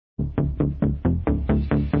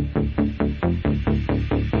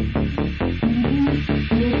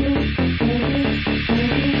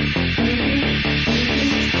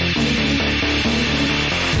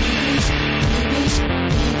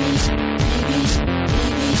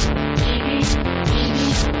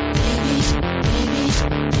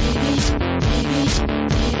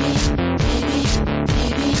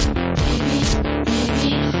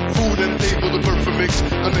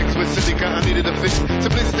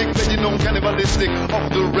cannibalistic.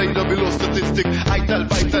 Off the radar below statistic.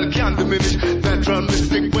 Vital, can't diminish. Natural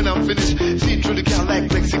mystic when I'm finished. See through the car like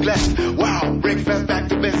plexiglass. Wow, break fast back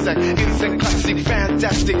to best act. Instant classic,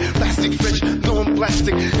 fantastic. Plastic fresh,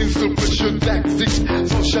 non-plastic. Instant pressure tactics.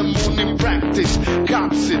 Social moon in practice.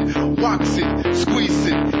 Cops it, wax it, squeeze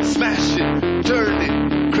it, smash it, turn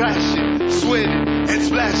it, crash it, sweat it, and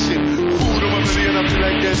splash it. Food on my belly and I feel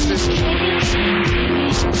like dancing.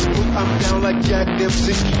 I'm down like Jack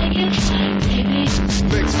Dempsey.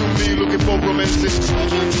 Next to me looking for romantic.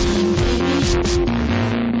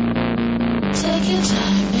 Take your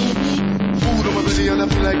time, baby. Food on my belly and I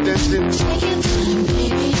feel like dancing. Take your time,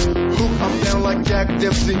 baby. I'm down like Jack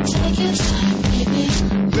Dempsey. Take your time, baby.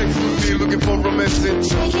 Next to me looking for romantic.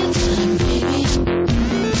 Take your time, baby.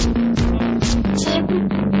 Take your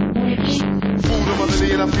time, baby. Food on my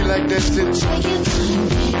belly and I feel like dancing. Take your time,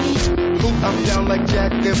 baby. I'm down like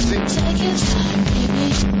Jack Dempsey. Take your time, baby.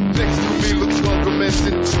 Next to me looks more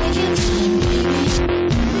romantic. Take your time, baby.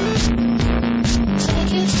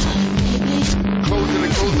 Take your time, baby.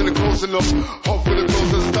 Closing and closing up. Off with the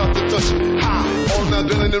clothes and start to touch. Ha! All now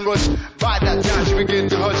adrenaline and rush. By that time she begin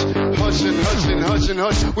to hush. Hush and hush and hush and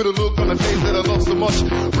hush. With a look on her face that I love so much.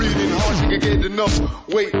 Breathing hard, she can get enough.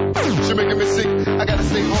 Wait, she making me sick. I gotta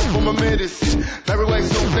stay home for my medicine. Larry White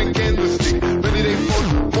soap and candlestick. Ready they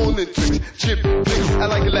phone, pulling tricks. Chip flicks, I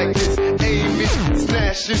like it like this. Aim it,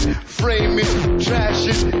 snatch it, frame it, trash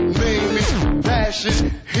it, name it, bash it,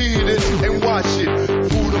 heat it, and watch it.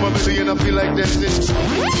 Food on my belly and I feel like dancing.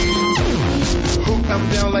 I'm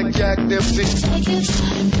down like Jack Dempsey. Take your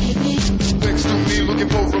time, baby. Next to me looking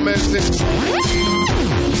for romantic. Take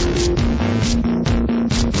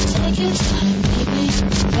your time, baby.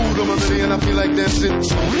 Food on my belly and I feel like dancing.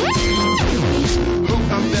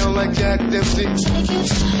 I'm down like Jack Dempsey. Take your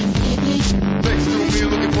time, baby. Next to me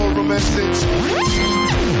looking for romantic.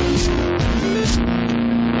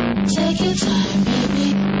 Take your time, baby.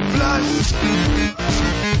 Flash.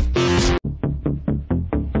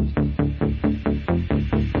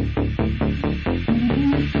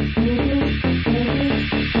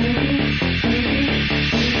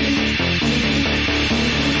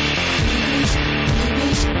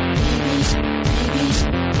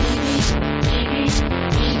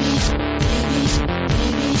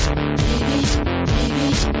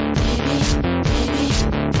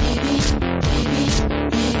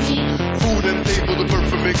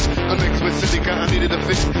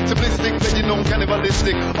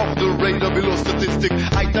 Off the radar below statistic.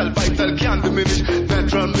 Vital, can't diminish.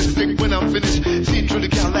 Natural mystic when I'm finished. See through the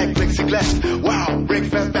car like plexiglass. Wow, break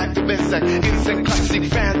fast back to best act. Instant classic,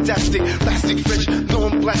 fantastic. Plastic fresh,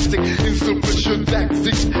 non-plastic. Instant pressure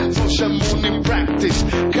tactics. Social moon in practice.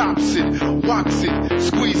 Cops it, wax it,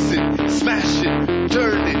 squeeze it, smash it,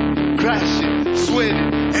 turn it, crash it, sweat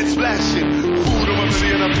it, and splash it. Food on my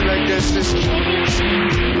belly and I feel like dancing.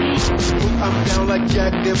 I'm down like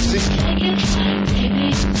Jack Dempsey.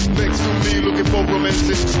 Next to me looking for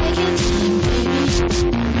romantic.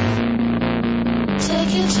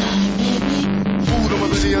 Take your time, baby. Food on my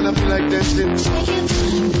belly and I feel like dancing. Take your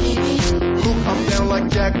time, baby. I'm down like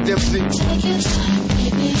Jack Dempsey. Take your time,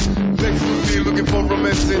 baby. Next to me looking for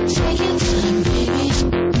romantic. Take your time, baby.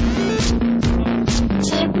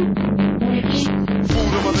 Take your time, baby.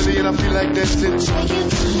 Food on my belly and I feel like dancing. Take your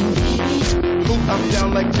time, baby. I'm down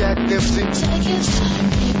like Jack Dempsey. Take your time,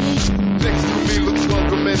 baby. Next to me looks more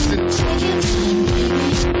romantic. Take your time, baby.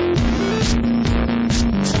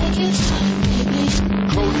 Take your time, baby.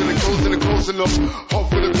 Closing and closing up. Off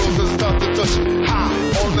with the clothes and start to touch. Ha!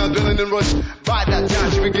 All now adrenaline and rush. By that time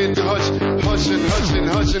she begin to hush. Hush and hush and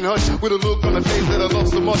hush and hush. With a look on her face that I love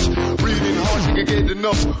so much. Breathing hard, she can get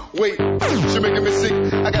enough. Wait, she making me sick.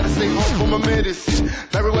 I gotta stay home for my medicine.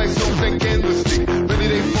 Larry White soap and candlestick. Ready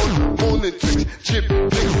they phone, pulling tricks. Chip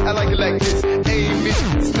flicks, I like it like this. Aim it,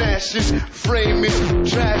 snatch it, frame it,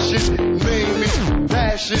 trash it, name it,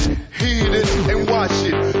 bash it, heat it, and watch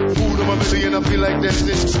it. Food on my belly and I feel like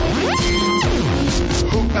dancing.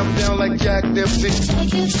 I'm down like Jack Dempsey.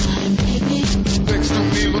 Take your time, baby. Next to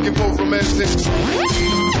me looking for romantic. Take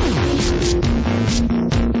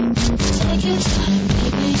your time,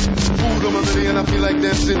 baby. Food on my belly and I feel like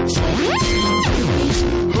dancing.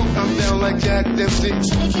 I'm down like Jack Dempsey.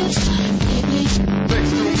 Take your time, baby.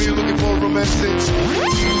 Next to me looking for romantic.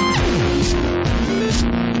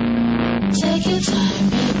 Take your time,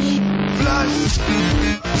 baby. Flash.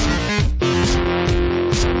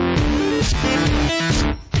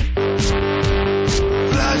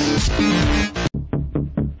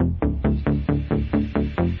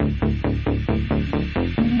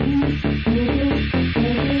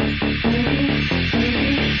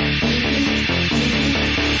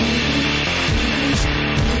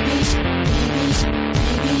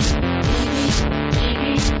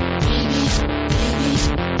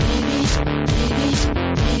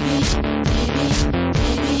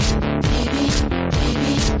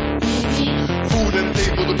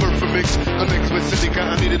 lyrica,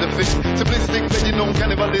 I needed a fix. Simplistic, veggie, non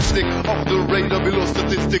cannibalistic. Off the radar, below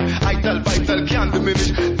statistic. Vital, can't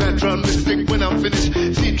diminish. Natural mystic when I'm finished.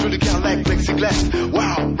 See through the cal like plexiglass.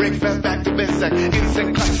 Wow, break fast back to Bensack.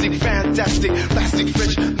 Insect classic, fantastic. Plastic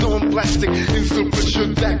fresh, non-plastic. Instant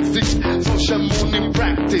pressure tactics. Social morning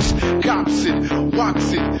practice. Cops it,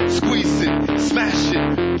 wax it, squeeze it, smash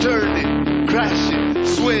it, turn it, crash it,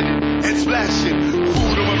 sweat it, and splash it.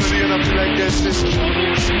 Food on my belly and I feel like dancing.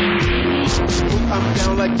 I'm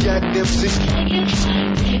down like Jack Dempsey.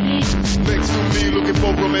 Next to me looking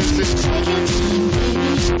for romantic.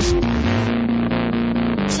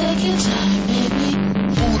 Take your time, baby.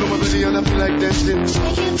 Food on my belly and I feel like dancing.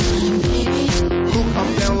 Take your time, baby.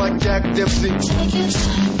 I'm down like Jack Dempsey. Take your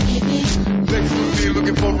time, baby. Next to me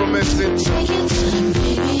looking for romantic. Take your time,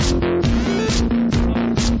 baby.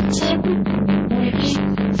 Take your time, baby.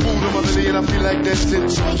 Food on my belly and I feel like dancing.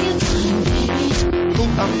 Take your time, baby.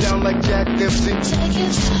 I'm down like Jack Dempsey. Take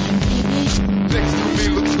your time, baby. Next to me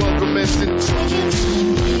looking for romantic. Take your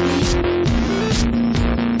time, baby.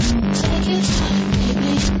 Take your time,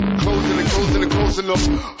 baby. Closing up.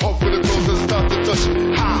 Off with the clothes and start to touch.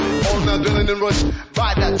 High on adrenaline rush.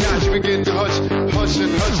 By that time she begin to hush. Hush.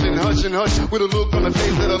 With a look on her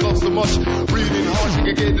face that I love so much. Breathing hard, she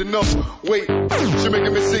can get enough. Wait, she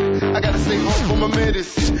making me sick. I gotta stay home for my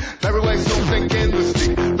medicine. Everywhere so thank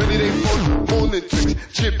candlestick. Ready they for morning